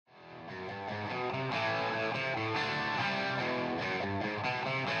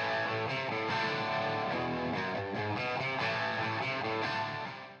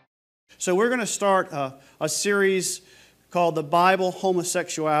So we're going to start a series called The Bible,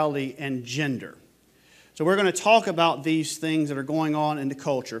 Homosexuality, and Gender. So we're going to talk about these things that are going on in the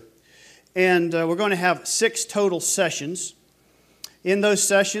culture. And we're going to have 6 total sessions. In those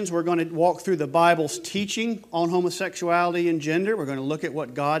sessions, we're going to walk through the Bible's teaching on homosexuality and gender. We're going to look at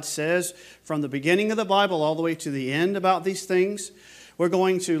what God says from the beginning of the Bible all the way to the end about these things. We're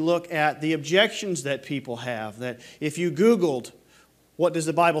going to look at the objections that people have, that if you Googled, what does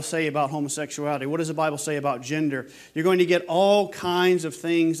the Bible say about homosexuality? What does the Bible say about gender? You're going to get all kinds of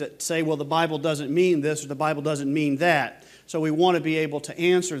things that say, well, the Bible doesn't mean this or the Bible doesn't mean that. So we want to be able to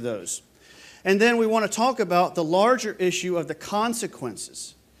answer those. And then we want to talk about the larger issue of the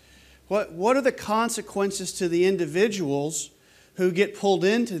consequences. What are the consequences to the individuals who get pulled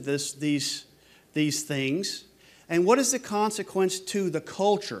into these things? And what is the consequence to the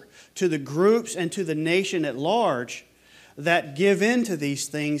culture, to the groups, and to the nation at large that give in to these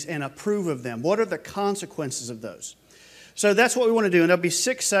things and approve of them? What are the consequences of those? So that's what we want to do. And there'll be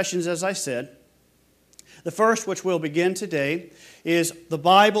 6 sessions, as I said. The first, which we'll begin today, is the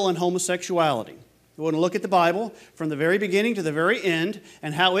Bible and homosexuality. We want to look at the Bible from the very beginning to the very end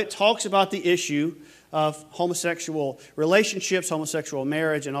and how it talks about the issue of homosexual relationships, homosexual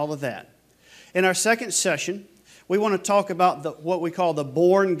marriage, and all of that. In our second session, we want to talk about what we call the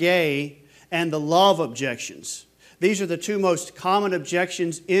born gay and the love objections. These are the 2 most common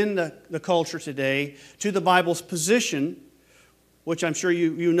objections in the culture today to the Bible's position, which I'm sure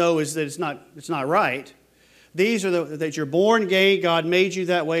you know is that it's not right. These are that you're born gay, God made you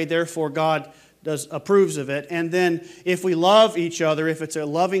that way, therefore God approves of it. And then if we love each other, if it's a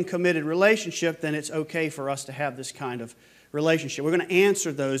loving, committed relationship, then it's okay for us to have this kind of relationship. We're going to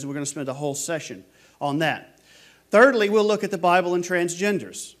answer those, and we're going to spend a whole session on that. Thirdly, we'll look at the Bible and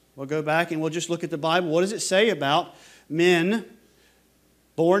transgenders. We'll go back and we'll just look at the Bible. What does it say about men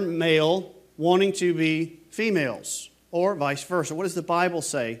born male wanting to be females or vice versa? What does the Bible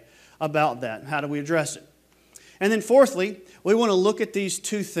say about that? How do we address it? And then fourthly, we want to look at these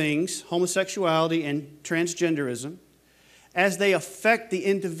 2 things, homosexuality and transgenderism, as they affect the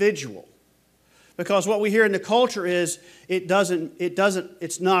individual. Because what we hear in the culture is it's a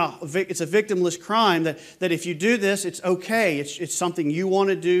victimless crime, that if you do this, it's okay. It's something you want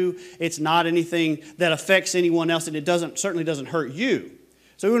to do. It's not anything that affects anyone else, and it certainly doesn't hurt you.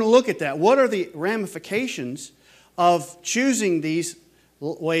 So we want to look at that. What are the ramifications of choosing these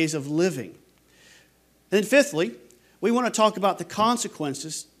ways of living? Then fifthly, we want to talk about the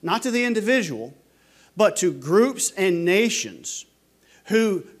consequences, not to the individual, but to groups and nations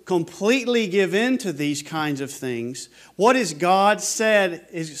who completely give in to these kinds of things. What does God say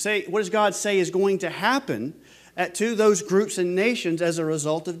is going to happen to those groups and nations as a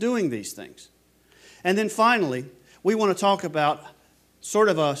result of doing these things? And then finally, we want to talk about sort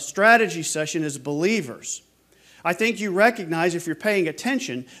of a strategy session as believers. I think you recognize, if you're paying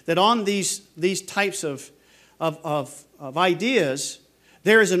attention, that on these types of ideas,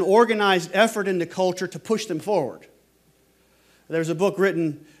 there is an organized effort in the culture to push them forward. There's a book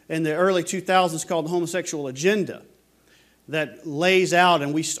written in the early 2000s called The Homosexual Agenda that lays out,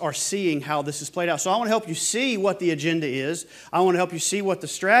 and we are seeing how this is played out. So I want to help you see what the agenda is. I want to help you see what the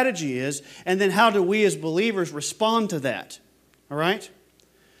strategy is, and then how do we as believers respond to that. All right?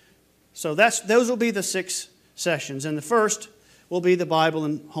 So those will be the 6 sessions, and the first will be the Bible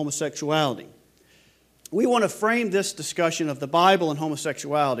and homosexuality. We want to frame this discussion of the Bible and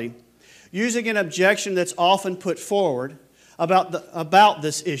homosexuality using an objection that's often put forward about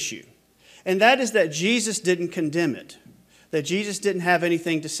this issue. And that is that Jesus didn't condemn it, that Jesus didn't have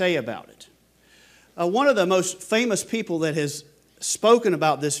anything to say about it. One of the most famous people that has spoken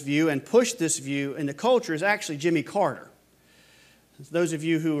about this view and pushed this view in the culture is actually Jimmy Carter. Those of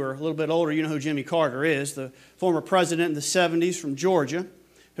you who are a little bit older, you know who Jimmy Carter is, the former president in the 70s from Georgia,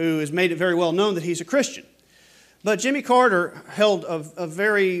 who has made it very well known that he's a Christian. But Jimmy Carter held a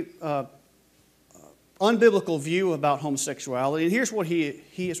very unbiblical view about homosexuality, and here's what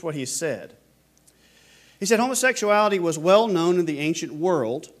he said. He said, homosexuality was well known in the ancient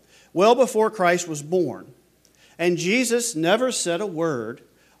world, well before Christ was born, and Jesus never said a word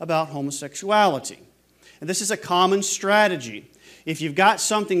about homosexuality. And this is a common strategy. If you've got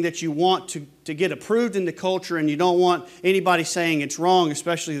something that you want to get approved in the culture and you don't want anybody saying it's wrong,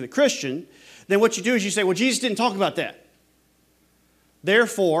 especially the Christian, then what you do is you say, well, Jesus didn't talk about that.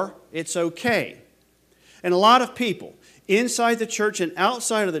 Therefore, it's okay. And a lot of people inside the church and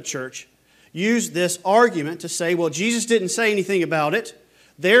outside of the church use this argument to say, well, Jesus didn't say anything about it,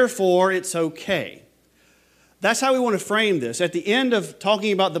 therefore it's okay. That's how we want to frame this. At the end of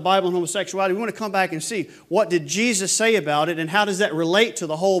talking about the Bible and homosexuality, we want to come back and see what did Jesus say about it and how does that relate to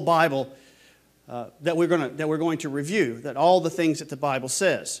the whole Bible that we're going to review, that all the things that the Bible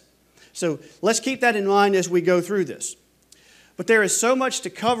says. So let's keep that in mind as we go through this. But there is so much to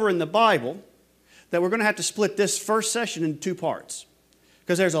cover in the Bible that we're going to have to split this first session into two parts,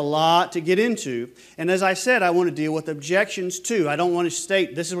 because there's a lot to get into. And as I said, I want to deal with objections too. I don't want to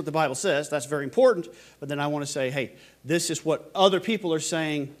state this is what the Bible says. That's very important. But then I want to say, hey, this is what other people are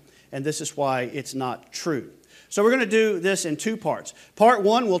saying, and this is why it's not true. So we're going to do this in two parts. Part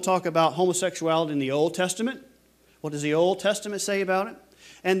one, we'll talk about homosexuality in the Old Testament. What does the Old Testament say about it?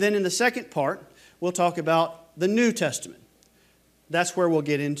 And then in the second part, we'll talk about the New Testament. That's where we'll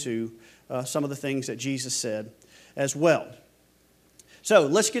get into some of the things that Jesus said as well. So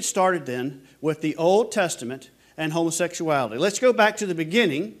let's get started then with the Old Testament and homosexuality. Let's go back to the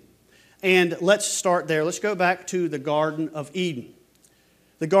beginning, and let's start there. Let's go back to the Garden of Eden.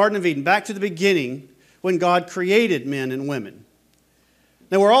 The Garden of Eden, back to the beginning when God created men and women.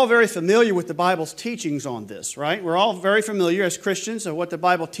 Now, we're all very familiar with the Bible's teachings on this, right? We're all very familiar as Christians of what the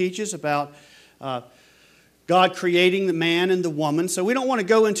Bible teaches about God creating the man and the woman. So we don't want to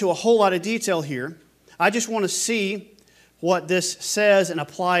go into a whole lot of detail here. I just want to see what this says and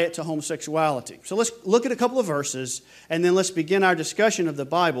apply it to homosexuality. So let's look at a couple of verses, and then let's begin our discussion of the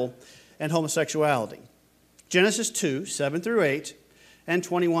Bible and homosexuality. Genesis 2, 7 through 8, and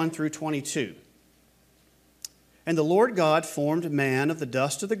 21 through 22. And the Lord God formed man of the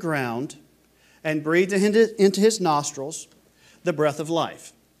dust of the ground, and breathed into his nostrils the breath of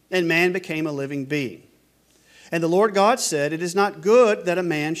life, and man became a living being. And the Lord God said, it is not good that a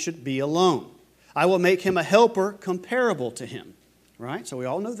man should be alone. I will make him a helper comparable to him. Right? So we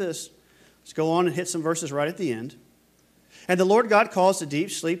all know this. Let's go on and hit some verses right at the end. And the Lord God caused a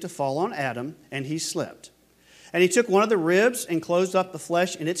deep sleep to fall on Adam, and he slept. And he took one of the ribs and closed up the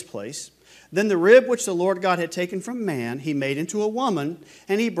flesh in its place. Then the rib which the Lord God had taken from man, he made into a woman,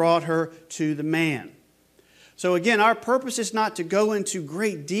 and he brought her to the man. So again, our purpose is not to go into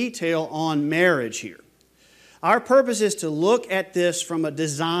great detail on marriage here. Our purpose is to look at this from a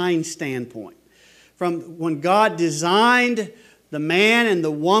design standpoint. From when God designed the man and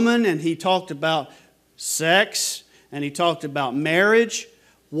the woman, and he talked about sex, and he talked about marriage,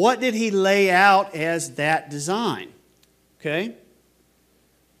 what did he lay out as that design? Okay?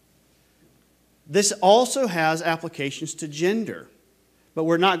 This also has applications to gender. But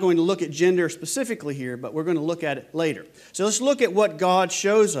we're not going to look at gender specifically here, but we're going to look at it later. So let's look at what God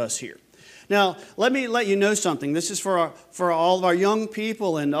shows us here. Now, let me let you know something. This is for all of our young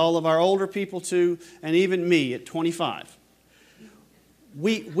people and all of our older people too, and even me at 25.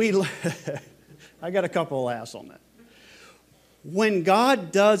 I got a couple of laughs on that. When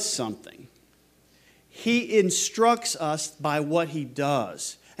God does something, He instructs us by what He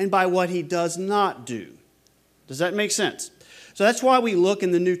does and by what He does not do. Does that make sense? So that's why we look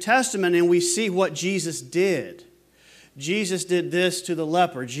in the New Testament and we see what Jesus did. Jesus did this to the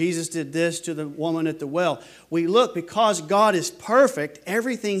leper. Jesus did this to the woman at the well. We look, because God is perfect,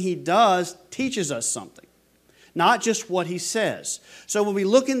 everything He does teaches us something, not just what He says. So when we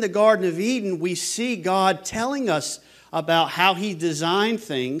look in the Garden of Eden, we see God telling us about how He designed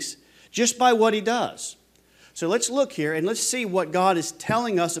things just by what He does. So let's look here and let's see what God is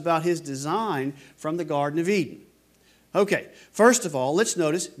telling us about His design from the Garden of Eden. Okay, first of all, let's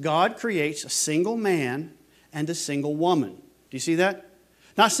notice God creates a single man and a single woman. Do you see that?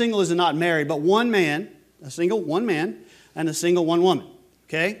 Not single as in not married, but one man, one man, and a single one woman.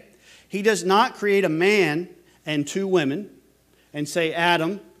 Okay? He does not create a man and two women and say,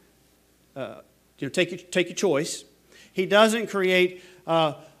 Adam, take your choice. He doesn't create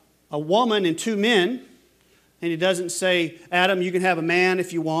a woman and two men, and He doesn't say, Adam, you can have a man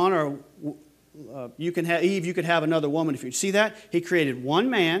if you want, or Eve, you could have another woman if you see that. He created one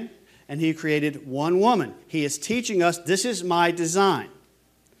man and He created one woman. He is teaching us, this is my design.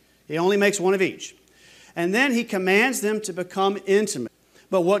 He only makes one of each. And then He commands them to become intimate.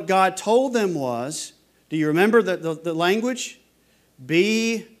 But what God told them was, do you remember the language?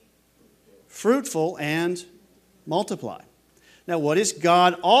 Be fruitful and multiply. Now, what is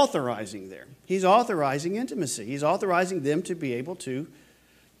God authorizing there? He's authorizing intimacy. He's authorizing them to be able to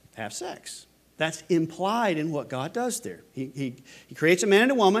have sex. That's implied in what God does there. He creates a man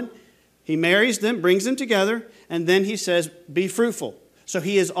and a woman. He marries them, brings them together, and then He says, be fruitful. So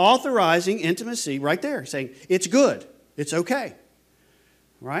He is authorizing intimacy right there, saying, it's good, it's okay.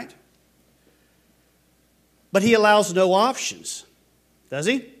 Right? But He allows no options, does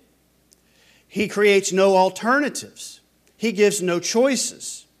He? He creates no alternatives. He gives no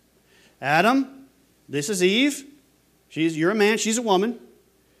choices. Adam, This is Eve. You're a man, she's a woman.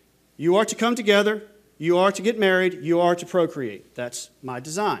 You are to come together. You are to get married. You are to procreate. That's my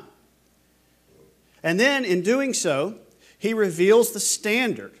design. And then in doing so, he reveals the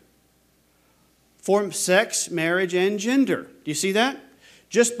standard for sex, marriage, and gender. Do you see that?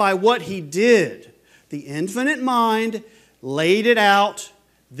 Just by what he did, the infinite mind laid it out.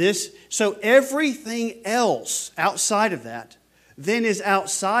 So everything else outside of that then is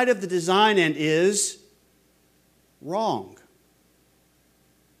outside of the design and is wrong.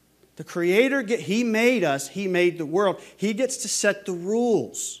 The Creator, He made us, He made the world. He gets to set the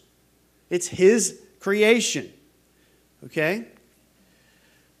rules. It's His creation. Okay?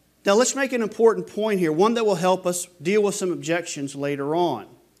 Now let's make an important point here, one that will help us deal with some objections later on.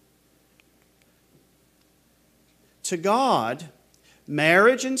 To God,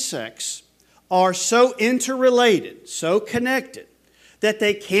 marriage and sex are so interrelated, so connected, that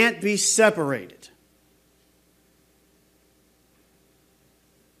they can't be separated.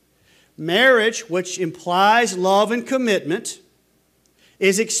 Marriage, which implies love and commitment,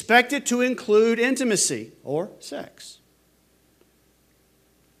 is expected to include intimacy or sex.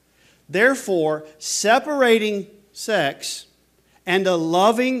 Therefore, separating sex and a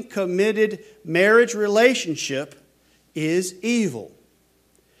loving, committed marriage relationship is evil.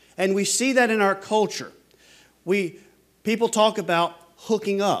 And we see that in our culture. People talk about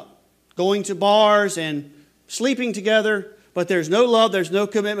hooking up, going to bars and sleeping together, but there's no love, there's no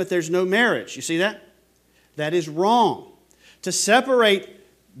commitment, there's no marriage. You see that? That is wrong. To separate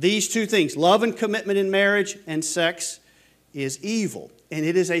these two things, love and commitment in marriage and sex, is evil. And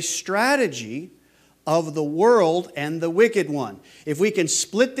it is a strategy of the world and the wicked one. If we can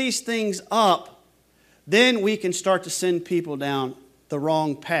split these things up, then we can start to send people down the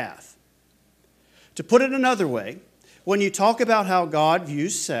wrong path. To put it another way, when you talk about how God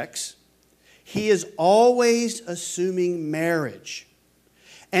views sex, He is always assuming marriage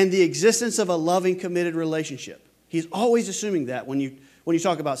and the existence of a loving, committed relationship. He's always assuming that when you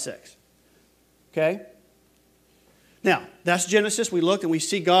talk about sex. Okay? Now, that's Genesis. We look and we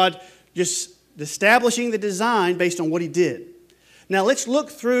see God just establishing the design based on what He did. Now, let's look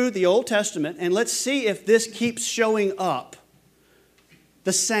through the Old Testament and let's see if this keeps showing up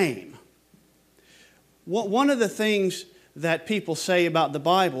the same. One of the things that people say about the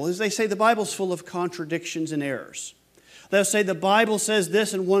Bible is they say the Bible's full of contradictions and errors. They'll say the Bible says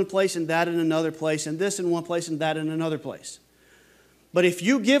this in one place and that in another place, and this in one place and that in another place. But if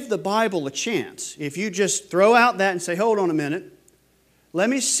you give the Bible a chance, if you just throw out that and say, hold on a minute, let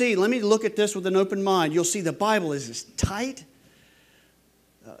me look at this with an open mind, you'll see the Bible is as tight,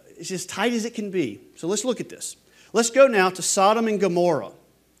 it's as tight as it can be. So let's look at this. Let's go now to Sodom and Gomorrah.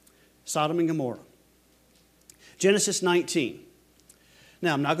 Sodom and Gomorrah. Genesis 19.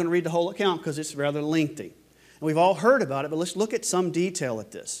 Now, I'm not going to read the whole account because it's rather lengthy. And we've all heard about it, but let's look at some detail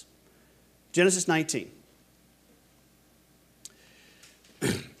at this. Genesis 19.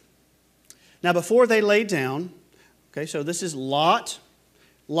 Now, before they lay down, okay, so this is Lot.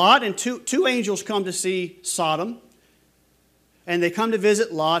 Lot and two angels come to see Sodom. And they come to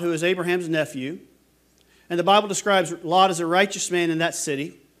visit Lot, who is Abraham's nephew. And the Bible describes Lot as a righteous man in that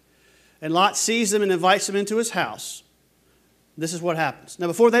city. And Lot sees them and invites them into his house. This is what happens. Now,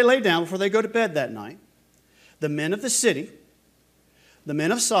 before they lay down, before they go to bed that night, the men of the city, the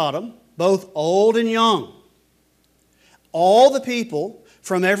men of Sodom, both old and young, all the people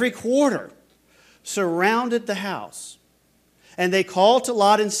from every quarter surrounded the house. And they called to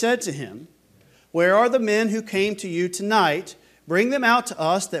Lot and said to him, "Where are the men who came to you tonight? Bring them out to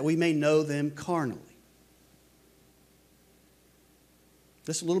us that we may know them carnally."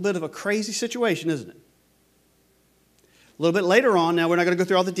 This is a little bit of a crazy situation, isn't it? A little bit later on, now we're not going to go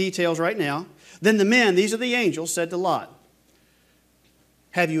through all the details right now. Then the men, these are the angels, said to Lot,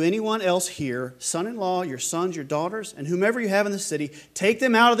 "Have you anyone else here, son-in-law, your sons, your daughters, and whomever you have in the city, take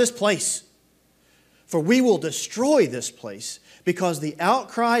them out of this place. For we will destroy this place, because the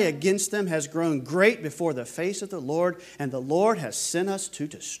outcry against them has grown great before the face of the Lord, and the Lord has sent us to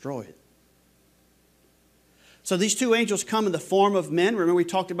destroy it." So these two angels come in the form of men. Remember we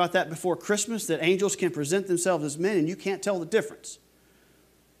talked about that before Christmas, that angels can present themselves as men and you can't tell the difference.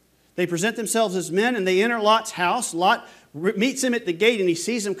 They present themselves as men and they enter Lot's house. Lot meets him at the gate and he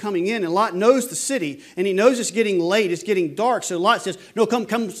sees them coming in, and Lot knows the city and he knows it's getting late, it's getting dark. So Lot says, "No,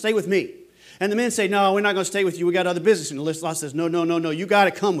 come stay with me." And the men say, "No, we're not going to stay with you. We got other business." And Lot says, No, you got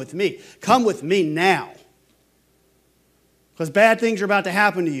to come with me. Come with me now. Because bad things are about to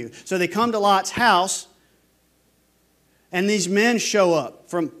happen to you. So they come to Lot's house. And these men show up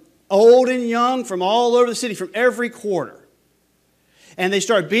from old and young, from all over the city, from every quarter. And they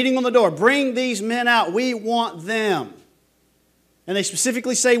start beating on the door. Bring these men out. We want them. And they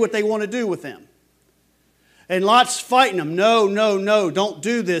specifically say what they want to do with them. And Lot's fighting them. No, no, no, don't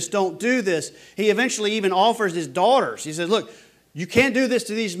do this, don't do this. He eventually even offers his daughters. He says, look, you can't do this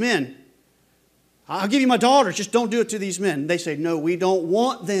to these men. I'll give you my daughters, just don't do it to these men. And they say, no, we don't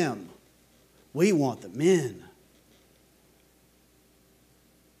want them. We want the men.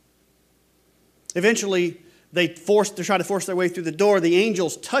 Eventually, they try to force their way through the door. The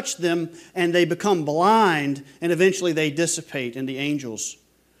angels touch them and they become blind, and eventually they dissipate, and the angels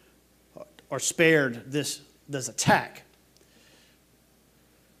are spared this attack.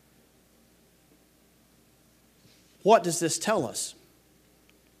 What does this tell us?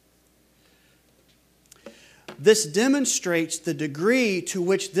 This demonstrates the degree to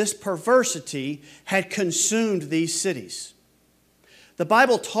which this perversity had consumed these cities. The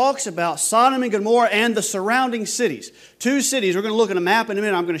Bible talks about Sodom and Gomorrah and the surrounding cities. 2 cities. We're going to look at a map in a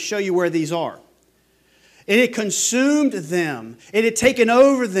minute. I'm going to show you where these are. It had consumed them. It had taken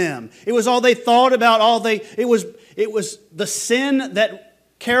over them. It was all they thought about. It was the sin that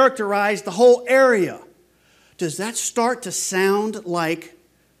characterized the whole area. Does that start to sound like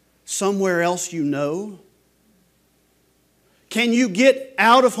somewhere else you know? Can you get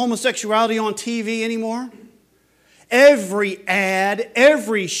out of homosexuality on TV anymore? Every ad,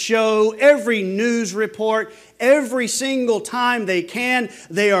 every show, every news report, every single time they can,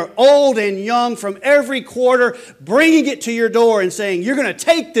 they are old and young from every quarter bringing it to your door and saying, you're going to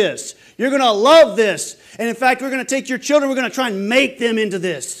take this, you're going to love this, and in fact, we're going to take your children, we're going to try and make them into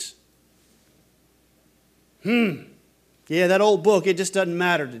this. Yeah, that old book, it just doesn't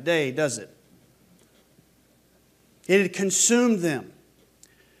matter today, does it? It had consumed them.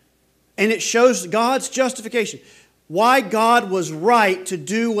 And it shows God's justification. Why God was right to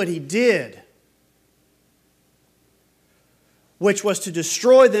do what He did, which was to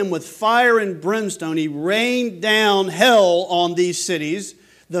destroy them with fire and brimstone. He rained down hell on these cities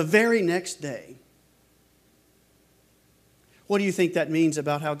the very next day. What do you think that means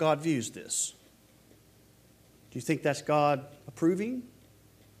about how God views this? Do you think that's God approving?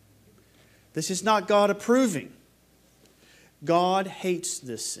 This is not God approving. God hates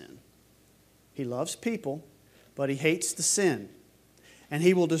this sin. He loves people, but He hates the sin. And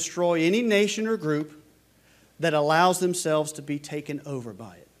He will destroy any nation or group that allows themselves to be taken over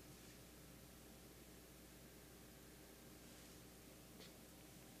by it.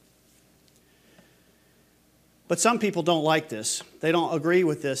 But some people don't like this. They don't agree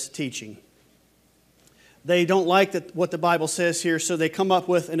with this teaching. They don't like what the Bible says here, so they come up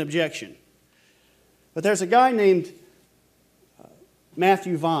with an objection. But there's a guy named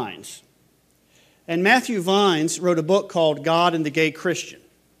Matthew Vines. And Matthew Vines wrote a book called God and the Gay Christian.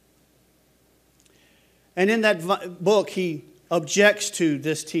 And in that book, he objects to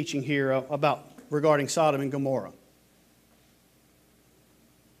this teaching here regarding Sodom and Gomorrah.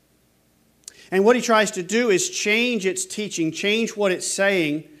 And what he tries to do is change its teaching, change what it's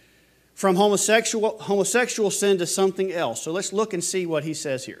saying from homosexual sin to something else. So let's look and see what he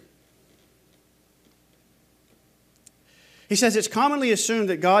says here. He says, it's commonly assumed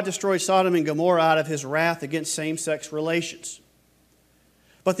that God destroyed Sodom and Gomorrah out of His wrath against same-sex relations.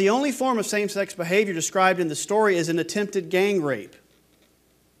 But the only form of same-sex behavior described in the story is an attempted gang rape.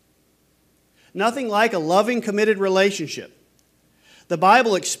 Nothing like a loving, committed relationship. The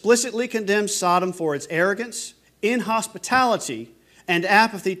Bible explicitly condemns Sodom for its arrogance, inhospitality, and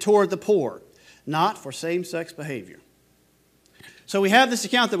apathy toward the poor, not for same-sex behavior. So we have this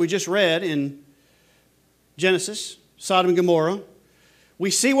account that we just read in Genesis, Sodom and Gomorrah. We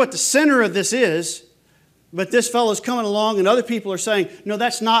see what the center of this is, but this fellow's coming along and other people are saying, no,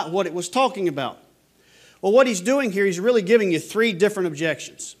 that's not what it was talking about. Well, what he's doing here, he's really giving you 3 different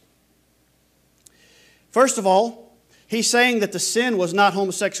objections. First of all, he's saying that the sin was not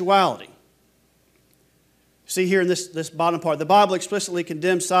homosexuality. See here in this bottom part, the Bible explicitly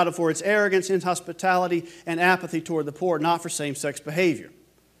condemns Sodom for its arrogance, inhospitality, and apathy toward the poor, not for same-sex behavior.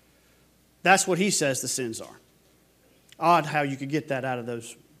 That's what he says the sins are. Odd how you could get that out of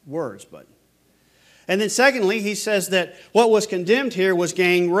those words, but. And then secondly, he says that what was condemned here was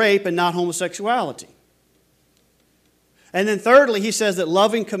gang rape and not homosexuality. And then thirdly, he says that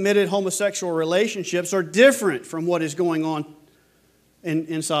loving, committed homosexual relationships are different from what is going on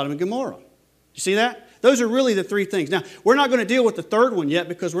in Sodom and Gomorrah. You see that? Those are really the 3 things. Now, we're not going to deal with the third one yet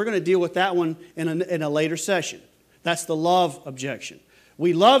because we're going to deal with that one in a later session. That's the love objection.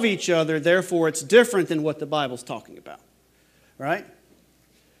 We love each other, therefore it's different than what the Bible's talking about. Right?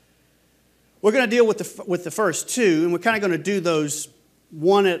 We're going to deal with the first 2, and we're kind of going to do those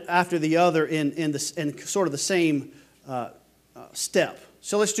one after the other in sort of the same step.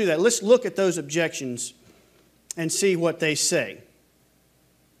 So let's do that. Let's look at those objections and see what they say.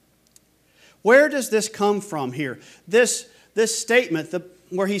 Where does this come from here? This statement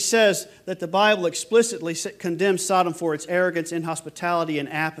where he says that the Bible explicitly condemns Sodom for its arrogance, inhospitality, and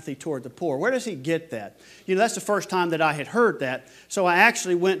apathy toward the poor. Where does he get that? You know, that's the first time that I had heard that. So I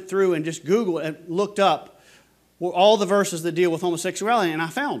actually went through and just Googled and looked up all the verses that deal with homosexuality, and I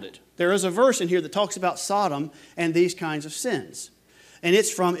found it. There is a verse in here that talks about Sodom and these kinds of sins. And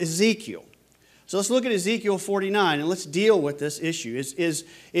it's from Ezekiel. So let's look at Ezekiel 49 and let's deal with this issue.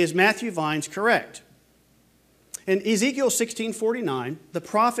 Is Matthew Vines correct? In Ezekiel 16:49, the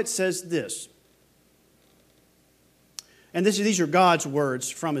prophet says this. And these are God's words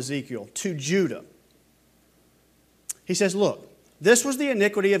from Ezekiel to Judah. He says, look, this was the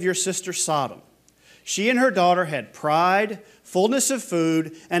iniquity of your sister Sodom. She and her daughter had pride, fullness of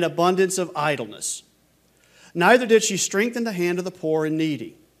food, and abundance of idleness. Neither did she strengthen the hand of the poor and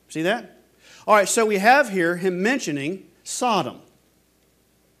needy. See that? All right, so we have here him mentioning Sodom.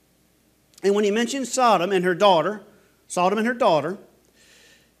 And when he mentions Sodom and her daughter,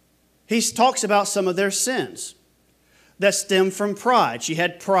 he talks about some of their sins that stem from pride. She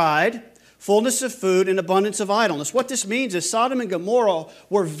had pride, fullness of food, and abundance of idleness. What this means is Sodom and Gomorrah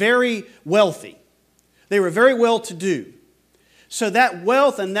were very wealthy. They were very well-to-do. So that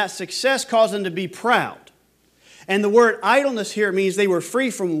wealth and that success caused them to be proud. And the word idleness here means they were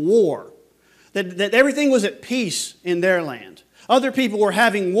free from war. That everything was at peace in their land. Other people were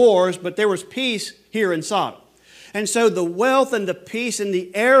having wars, but there was peace here in Sodom. And so the wealth and the peace and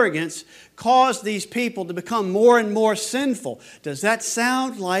the arrogance caused these people to become more and more sinful. Does that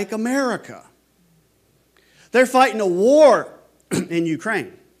sound like America? They're fighting a war in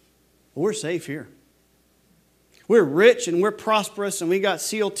Ukraine. Well, we're safe here. We're rich and we're prosperous and we got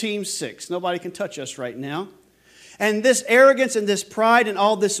SEAL Team 6. Nobody can touch us right now. And this arrogance and this pride and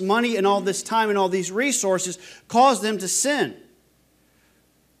all this money and all this time and all these resources caused them to sin.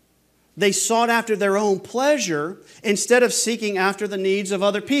 They sought after their own pleasure instead of seeking after the needs of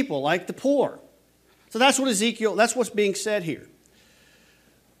other people, like the poor. So that's what's being said here.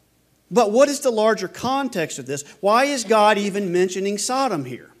 But what is the larger context of this? Why is God even mentioning Sodom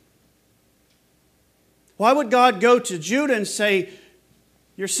here? Why would God go to Judah and say,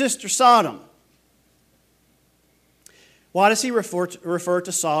 your sister Sodom? Why does he refer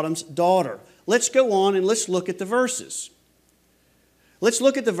to Sodom's daughter? Let's go on and let's look at the verses. Let's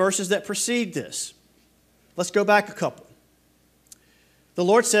look at the verses that precede this. Let's go back a couple. The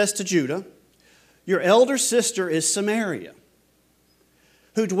Lord says to Judah, your elder sister is Samaria,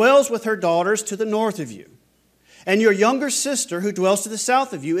 who dwells with her daughters to the north of you. And your younger sister, who dwells to the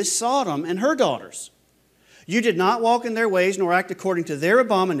south of you, is Sodom and her daughters. You did not walk in their ways, nor act according to their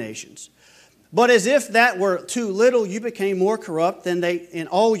abominations. But as if that were too little, you became more corrupt than they in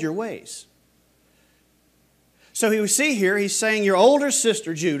all your ways. So we see here, he's saying your older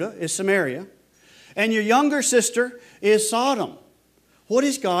sister, Judah, is Samaria, and your younger sister is Sodom. What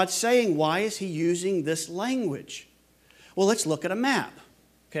is God saying? Why is he using this language? Well, let's look at a map.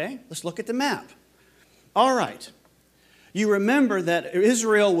 Okay, let's look at the map. All right. You remember that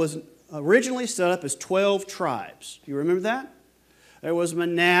Israel was originally set up as 12 tribes. You remember that? There was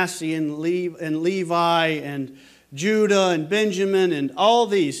Manasseh and Levi and Judah and Benjamin and all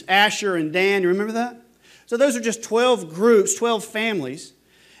these, Asher and Dan. You remember that? So those are just 12 groups, 12 families,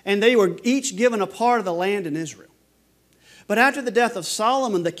 and they were each given a part of the land in Israel. But after the death of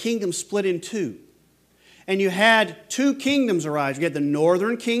Solomon, the kingdom split in two. And you had two kingdoms arise. You had the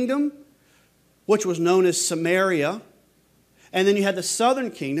northern kingdom, which was known as Samaria, and then you had the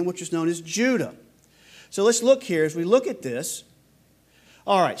southern kingdom, which was known as Judah. So let's look here as we look at this.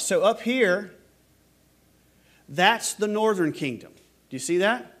 All right, so up here, that's the northern kingdom. Do you see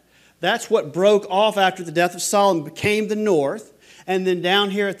that? That's what broke off after the death of Solomon, became the north. And then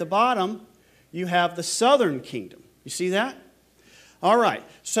down here at the bottom, you have the southern kingdom. You see that? All right,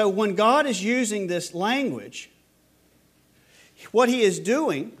 so when God is using this language, what he is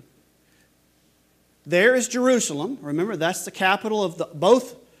doing, there is Jerusalem. Remember, that's the capital of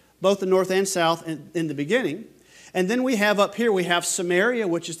both the north and south in the beginning. And then we have up here, we have Samaria,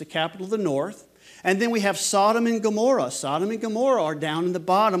 which is the capital of the north. And then we have Sodom and Gomorrah. Sodom and Gomorrah are down in the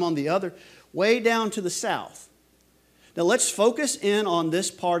bottom on the other, way down to the south. Now let's focus in on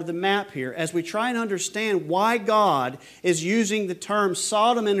this part of the map here as we try and understand why God is using the term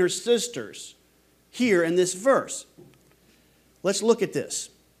Sodom and her sisters here in this verse. Let's look at this.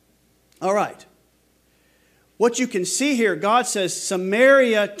 All right. What you can see here, God says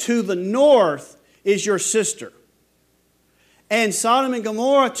Samaria to the north is your sister. And Sodom and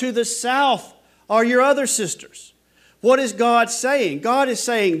Gomorrah to the south are your other sisters. What is God saying? God is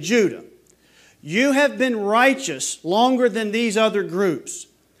saying, Judah, you have been righteous longer than these other groups,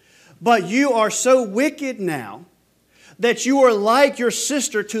 but you are so wicked now that you are like your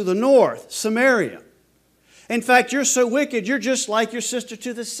sister to the north, Samaria. In fact, you're so wicked, you're just like your sister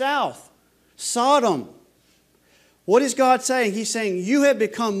to the south, Sodom. What is God saying? He's saying, you have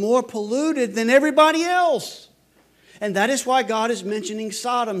become more polluted than everybody else. And that is why God is mentioning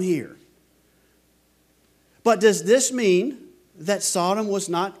Sodom here. But does this mean that Sodom was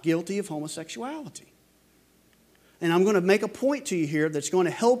not guilty of homosexuality? And I'm going to make a point to you here that's going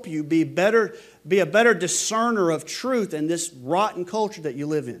to help you be a better discerner of truth in this rotten culture that you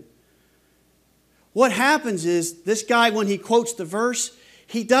live in. What happens is, this guy, when he quotes the verse,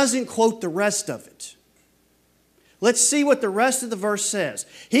 he doesn't quote the rest of it. Let's see what the rest of the verse says.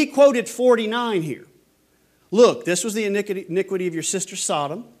 He quoted 49 here. Look, this was the iniquity of your sister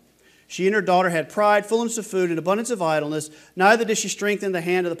Sodom. She and her daughter had pride, fullness of food, and abundance of idleness. Neither did she strengthen the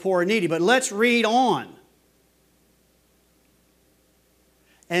hand of the poor and needy. But let's read on.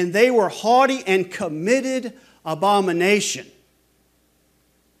 And they were haughty and committed abomination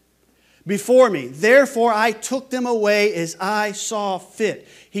before me. Therefore I took them away as I saw fit.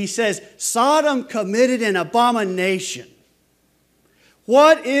 He says, Sodom committed an abomination.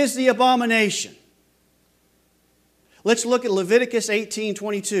 What is the abomination? Let's look at Leviticus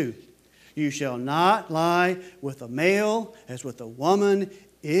 18:22. You shall not lie with a male as with a woman.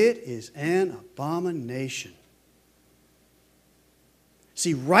 It is an abomination.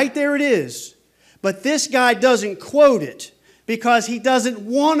 See, right there it is. But this guy doesn't quote it because he doesn't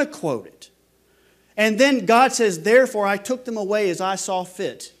want to quote it. And then God says, therefore I took them away as I saw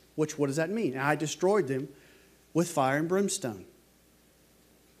fit. Which, what does that mean? I destroyed them with fire and brimstone.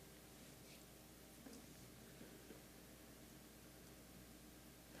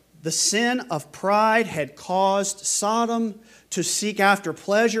 The sin of pride had caused Sodom to seek after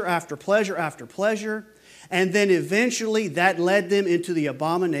pleasure, after pleasure, after pleasure. And then eventually that led them into the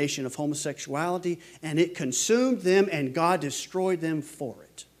abomination of homosexuality. And it consumed them and God destroyed them for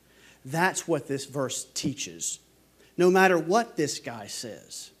it. That's what this verse teaches. No matter what this guy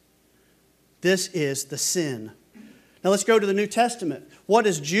says. This is the sin. Now let's go to the New Testament. What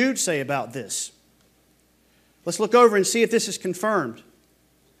does Jude say about this? Let's look over and see if this is confirmed.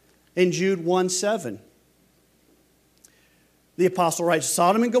 In Jude 1:7, the apostle writes,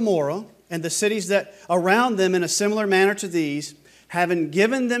 Sodom and Gomorrah and the cities that around them in a similar manner to these, having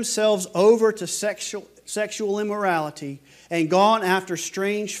given themselves over to sexual immorality and gone after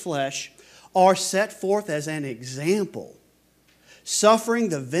strange flesh, are set forth as an example, suffering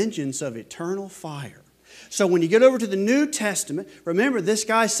the vengeance of eternal fire. So when you get over to the New Testament, remember this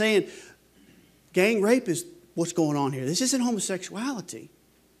guy's saying gang rape is what's going on here. This isn't homosexuality.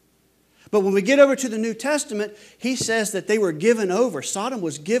 But when we get over to the New Testament, he says that they were given over. Sodom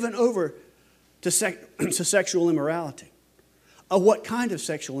was given over to sexual immorality. What kind of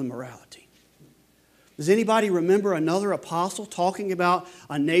sexual immorality? Does anybody remember another apostle talking about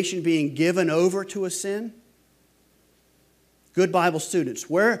a nation being given over to a sin? Good Bible students,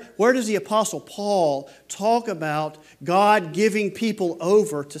 where does the apostle Paul talk about God giving people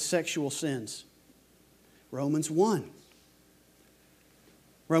over to sexual sins? Romans 1.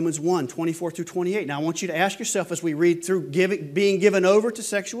 Romans 1, 24 through 28. Now I want you to ask yourself as we read through being given over to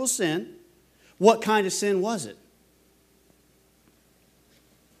sexual sin, what kind of sin was it?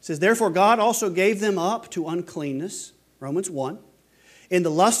 It says, therefore God also gave them up to uncleanness, Romans 1, in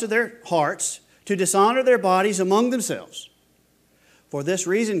the lust of their hearts, to dishonor their bodies among themselves. For this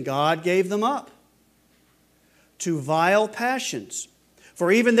reason God gave them up to vile passions.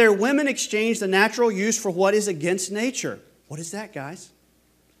 For even their women exchanged the natural use for what is against nature. What is that, guys?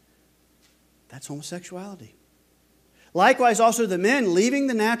 That's homosexuality. Likewise also the men, leaving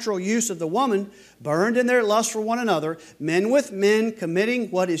the natural use of the woman, burned in their lust for one another, men with men committing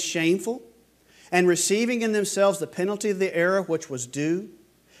what is shameful, and receiving in themselves the penalty of the error which was due.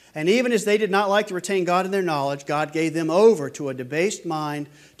 And even as they did not like to retain God in their knowledge, God gave them over to a debased mind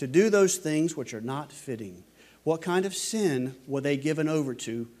to do those things which are not fitting. What kind of sin were they given over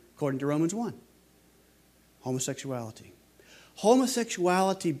to, according to Romans 1? Homosexuality.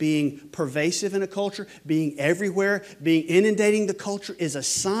 Homosexuality being pervasive in a culture, being everywhere, being inundating the culture is a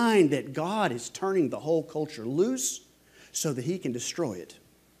sign that God is turning the whole culture loose so that He can destroy it.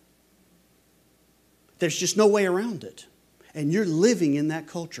 There's just no way around it. And you're living in that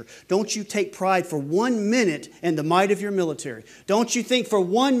culture. Don't you take pride for 1 minute in the might of your military. Don't you think for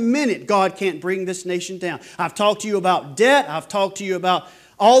 1 minute God can't bring this nation down. I've talked to you about debt. I've talked to you about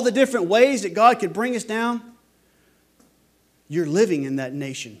all the different ways that God could bring us down. You're living in that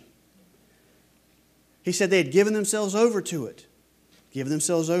nation. He said they had given themselves over to it. Given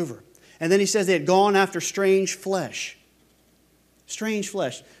themselves over. And then he says they had gone after strange flesh. Strange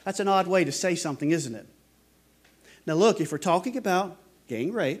flesh. That's an odd way to say something, isn't it? Now look, if we're talking about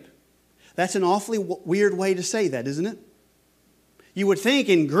gang rape, that's an awfully weird way to say that, isn't it? You would think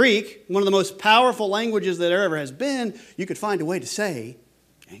in Greek, one of the most powerful languages that there ever has been, you could find a way to say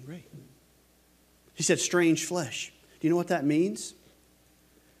gang rape. He said strange flesh. Do you know what that means?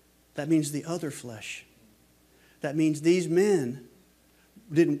 That means the other flesh. That means these men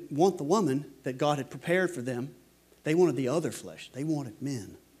didn't want the woman that God had prepared for them. They wanted the other flesh. They wanted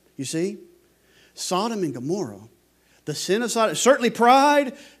men. You see? Sodom and Gomorrah, the sin of Sodom, certainly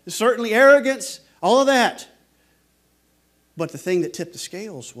pride, certainly arrogance, all of that. But the thing that tipped the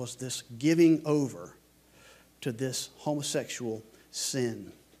scales was this giving over to this homosexual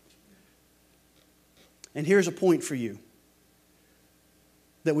sin. And here's a point for you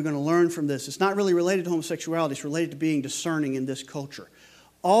that we're going to learn from this. It's not really related to homosexuality. It's related to being discerning in this culture.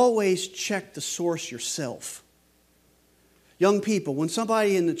 Always check the source yourself. Young people, when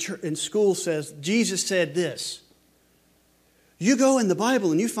somebody in school says, Jesus said this, you go in the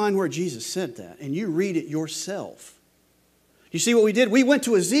Bible and you find where Jesus said that, and you read it yourself. You see what we did? We went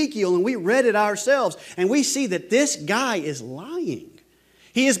to Ezekiel and we read it ourselves, and we see that this guy is lying.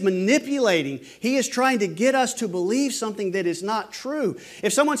 He is manipulating. He is trying to get us to believe something that is not true.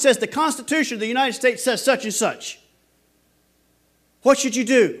 If someone says the Constitution of the United States says such and such, what should you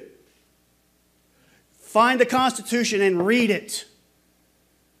do? Find the Constitution and read it.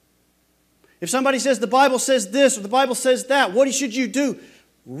 If somebody says the Bible says this or the Bible says that, what should you do?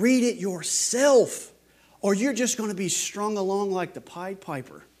 Read it yourself, or you're just going to be strung along like the Pied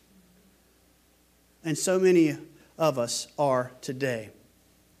Piper. And so many of us are today.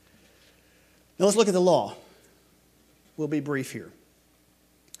 Now let's look at the law. We'll be brief here.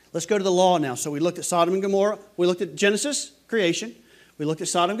 Let's go to the law now. So we looked at Sodom and Gomorrah. We looked at Genesis, creation. We looked at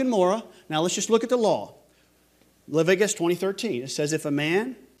Sodom and Gomorrah. Now let's just look at the law. Leviticus 20:13. It says, if a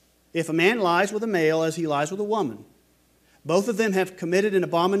man lies with a male as he lies with a woman, both of them have committed an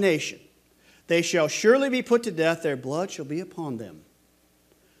abomination. They shall surely be put to death. Their blood shall be upon them.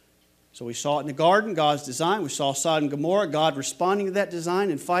 So we saw it in the garden, God's design. We saw Sodom and Gomorrah, God responding to that design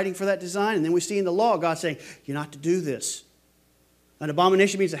and fighting for that design. And then we see in the law, God saying, you're not to do this. An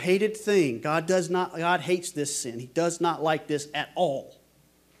abomination means a hated thing. God hates this sin. He does not like this at all.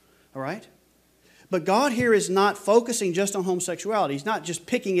 All right? But God here is not focusing just on homosexuality. He's not just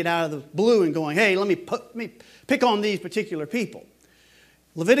picking it out of the blue and going, hey, let me pick on these particular people.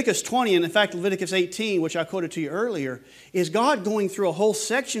 Leviticus 20, and in fact Leviticus 18, which I quoted to you earlier, is God going through a whole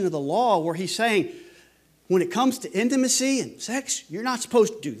section of the law where He's saying, when it comes to intimacy and sex, you're not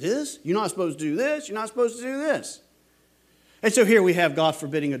supposed to do this, you're not supposed to do this, you're not supposed to do this. And so here we have God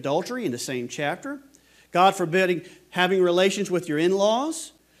forbidding adultery in the same chapter, God forbidding having relations with your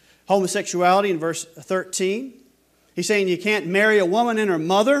in-laws, homosexuality in verse 13. He's saying you can't marry a woman and her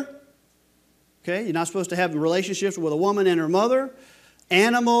mother. Okay, you're not supposed to have relationships with a woman and her mother.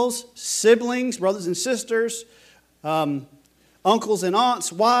 Animals, siblings, brothers and sisters, uncles and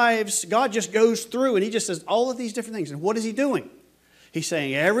aunts, wives. God just goes through and He just says all of these different things. And what is He doing? He's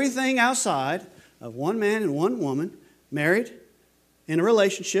saying everything outside of one man and one woman, married, in a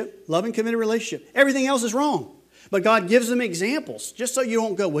relationship, loving, committed relationship. Everything else is wrong. But God gives them examples, just so you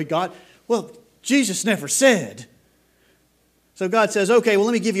don't go, well, Jesus never said. So God says, okay, well,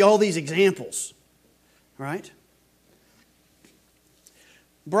 let me give you all these examples. All right?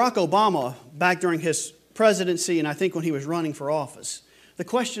 Barack Obama, back during his presidency, and I think when he was running for office, the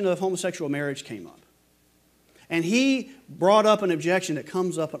question of homosexual marriage came up. And he brought up an objection that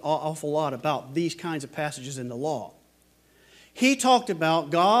comes up an awful lot about these kinds of passages in the law. He talked about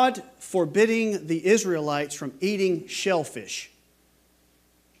God forbidding the Israelites from eating shellfish.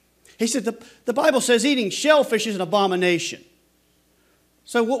 He said the Bible says eating shellfish is an abomination.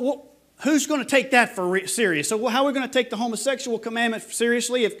 So who's going to take that for serious? So how are we going to take the homosexual commandment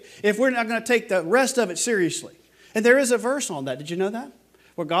seriously if we're not going to take the rest of it seriously? And there is a verse on that. Did you know that?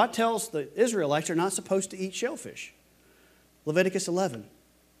 Where God tells the Israelites they're not supposed to eat shellfish. Leviticus 11.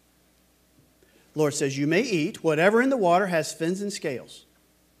 The Lord says, you may eat whatever in the water has fins and scales.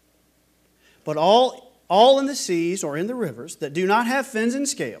 But all in the seas or in the rivers that do not have fins and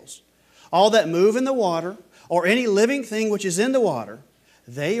scales, all that move in the water, or any living thing which is in the water,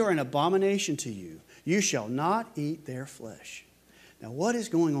 they are an abomination to you. You shall not eat their flesh. Now, what is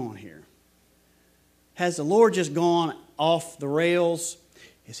going on here? Has the Lord just gone off the rails?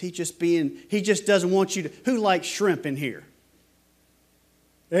 Is He just doesn't want you to, who likes shrimp in here?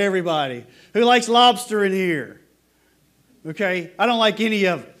 Everybody. Who likes lobster in here? Okay, I don't like any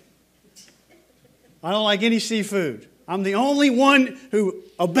of it. I don't like any seafood. I'm the only one who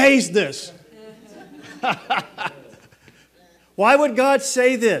obeys this. Why would God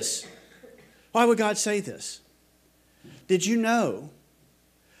say this? Why would God say this? Did you know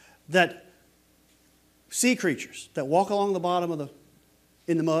that sea creatures that walk along the bottom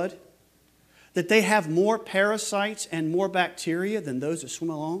in the mud, that they have more parasites and more bacteria than those that swim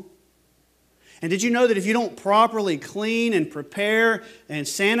along? And did you know that if you don't properly clean and prepare and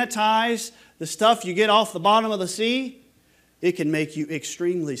sanitize the stuff you get off the bottom of the sea, it can make you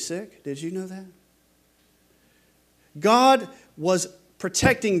extremely sick? Did you know that? God was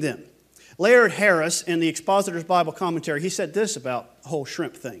protecting them. Laird Harris, in the Expositor's Bible Commentary, he said this about the whole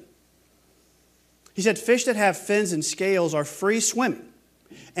shrimp thing. He said, fish that have fins and scales are free swimming,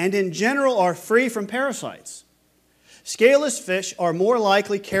 and in general are free from parasites. Scaleless fish are more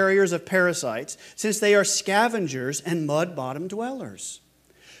likely carriers of parasites, since they are scavengers and mud-bottom dwellers.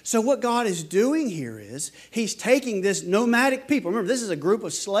 So what God is doing here is, He's taking this nomadic people. Remember, this is a group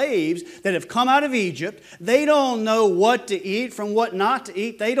of slaves that have come out of Egypt. They don't know what to eat from what not to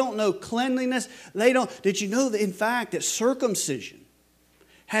eat. They don't know cleanliness. Did you know that, in fact, that circumcision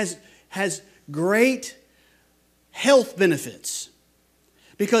has great health benefits?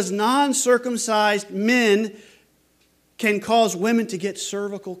 Because non-circumcised men can cause women to get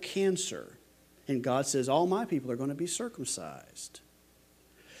cervical cancer. And God says, all my people are going to be circumcised.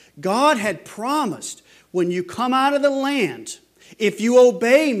 God had promised, when you come out of the land, if you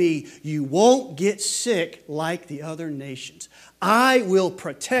obey me, you won't get sick like the other nations. I will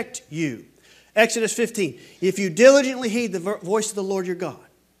protect you. Exodus 15, if you diligently heed the voice of the Lord your God,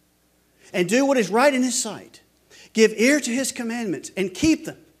 and do what is right in His sight, give ear to His commandments, and keep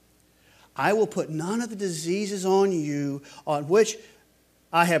them, I will put none of the diseases on you on which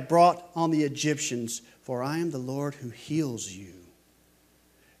I have brought on the Egyptians, for I am the Lord who heals you.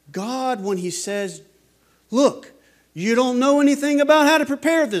 God, when He says, look, you don't know anything about how to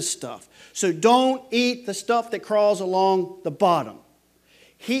prepare this stuff, so don't eat the stuff that crawls along the bottom.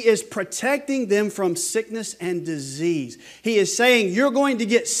 He is protecting them from sickness and disease. He is saying, you're going to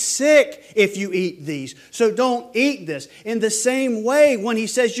get sick if you eat these, so don't eat this. In the same way, when He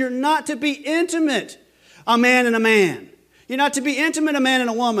says you're not to be intimate, a man and a man. You're not to be intimate, a man and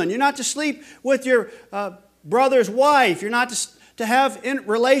a woman. You're not to sleep with your brother's wife. You're not to have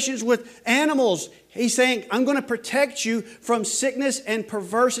relations with animals. He's saying, I'm going to protect you from sickness and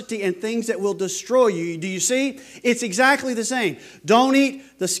perversity and things that will destroy you. Do you see? It's exactly the same. Don't eat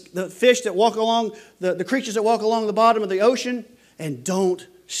the fish that walk along, the creatures that walk along the bottom of the ocean, and don't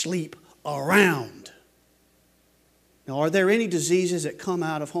sleep around. Now, are there any diseases that come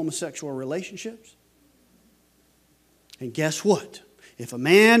out of homosexual relationships? And guess what? If a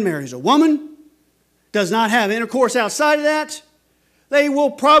man marries a woman, does not have intercourse outside of that, they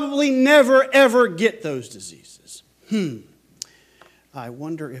will probably never, ever get those diseases. I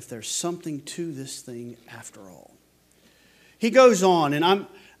wonder if there's something to this thing after all. He goes on, and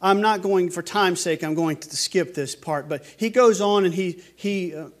I'm not going, for time's sake, I'm going to skip this part, but he goes on and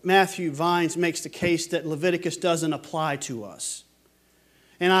Matthew Vines makes the case that Leviticus doesn't apply to us.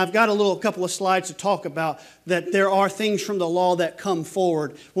 And I've got a couple of slides to talk about that there are things from the law that come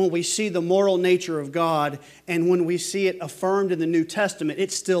forward when we see the moral nature of God, and when we see it affirmed in the New Testament,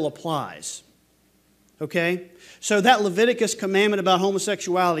 it still applies. Okay? So that Leviticus commandment about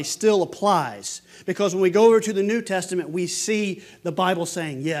homosexuality still applies, because when we go over to the New Testament, we see the Bible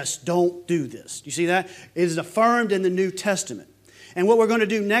saying, yes, don't do this. You see that? It is affirmed in the New Testament. And what we're going to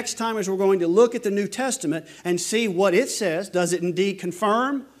do next time is we're going to look at the New Testament and see what it says. Does it indeed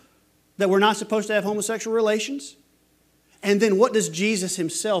confirm that we're not supposed to have homosexual relations? And then what does Jesus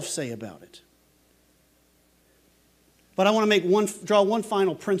Himself say about it? But I want to draw one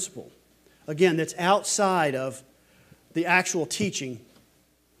final principle, again, that's outside of the actual teaching.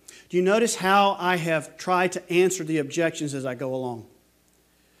 Do you notice how I have tried to answer the objections as I go along?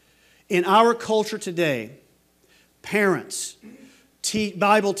 In our culture today, parents,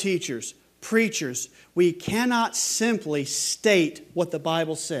 Bible teachers, preachers, we cannot simply state what the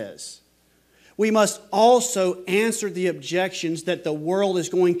Bible says. We must also answer the objections that the world is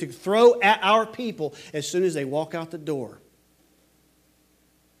going to throw at our people as soon as they walk out the door.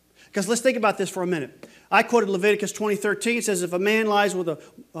 Because let's think about this for a minute. I quoted Leviticus 20:13. It says, if a man lies with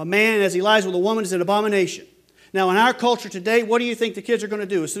a man as he lies with a woman, it's an abomination. Now, in our culture today, what do you think the kids are going to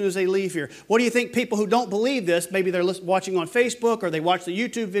do as soon as they leave here? What do you think people who don't believe this, maybe they're watching on Facebook or they watch the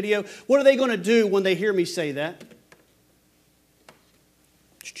YouTube video, what are they going to do when they hear me say that?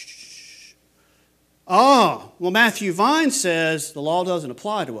 Oh, well, Matthew Vine says the law doesn't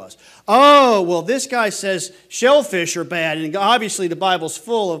apply to us. Oh, well, this guy says shellfish are bad, and obviously the Bible's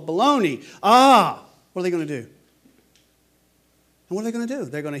full of baloney. what are they going to do? And what are they going to do?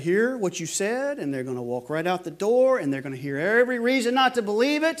 They're going to hear what you said, and they're going to walk right out the door, and they're going to hear every reason not to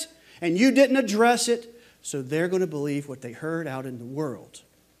believe it, and you didn't address it, so they're going to believe what they heard out in the world.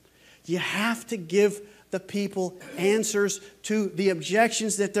 You have to give the people answers to the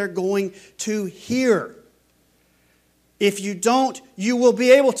objections that they're going to hear. If you don't, you will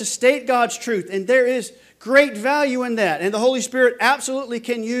be able to state God's truth, and there is great value in that, and the Holy Spirit absolutely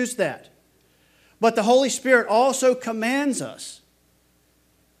can use that. But the Holy Spirit also commands us,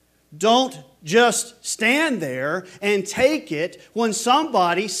 don't just stand there and take it when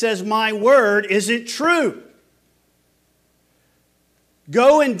somebody says my word isn't true.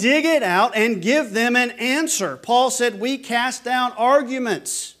 Go and dig it out and give them an answer. Paul said we cast down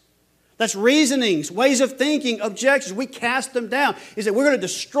arguments. That's reasonings, ways of thinking, objections. We cast them down. He said we're going to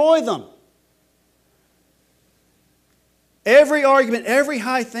destroy them. Every argument, every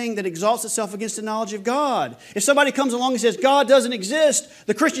high thing that exalts itself against the knowledge of God. If somebody comes along and says God doesn't exist,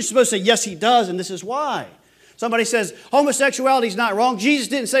 the Christian's supposed to say, yes, He does, and this is why. Somebody says homosexuality is not wrong. Jesus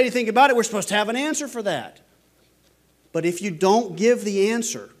didn't say anything about it. We're supposed to have an answer for that. But if you don't give the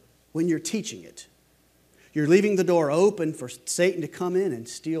answer when you're teaching it, you're leaving the door open for Satan to come in and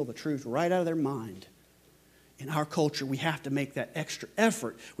steal the truth right out of their mind. In our culture, we have to make that extra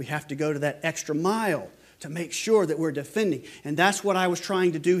effort. We have to go to that extra mile to make sure that we're defending. And that's what I was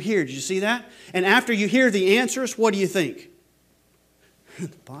trying to do here. Did you see that? And after you hear the answers, what do you think? The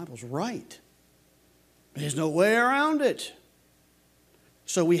Bible's right. There's no way around it.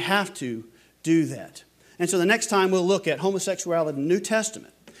 So we have to do that. And so the next time we'll look at homosexuality in the New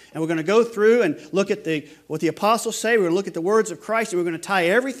Testament. And we're going to go through and look at what the apostles say. We're going to look at the words of Christ. And we're going to tie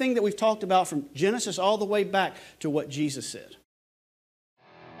everything that we've talked about from Genesis all the way back to what Jesus said.